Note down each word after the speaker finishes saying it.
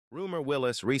Rumer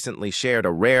Willis recently shared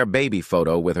a rare baby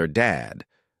photo with her dad,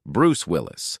 Bruce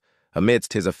Willis,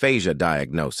 amidst his aphasia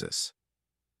diagnosis.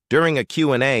 During a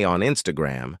Q&A on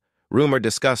Instagram, Rumer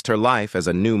discussed her life as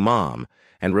a new mom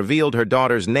and revealed her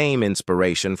daughter's name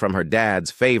inspiration from her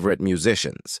dad's favorite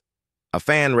musicians. A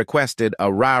fan requested a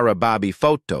rara baby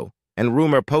photo, and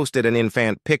Rumer posted an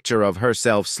infant picture of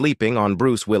herself sleeping on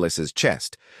Bruce Willis's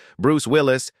chest. Bruce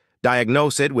Willis,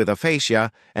 diagnosed with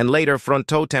aphasia and later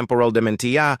frontotemporal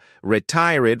dementia,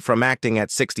 retired from acting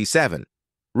at 67.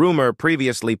 Rumer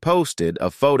previously posted a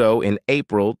photo in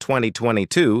April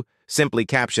 2022, simply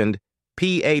captioned,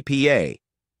 PAPA,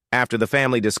 after the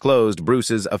family disclosed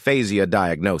Bruce's aphasia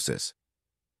diagnosis.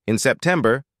 In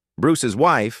September, Bruce's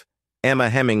wife,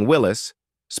 Heming Willis,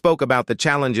 spoke about the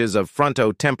challenges of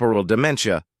frontotemporal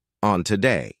dementia on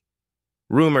Today.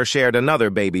 Rumer shared another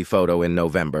baby photo in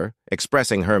November,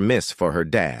 expressing her miss for her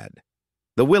dad.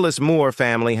 The Willis-Moore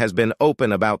family has been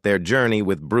open about their journey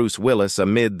with Bruce Willis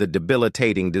amid the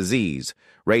debilitating disease,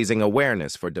 raising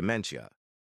awareness for dementia.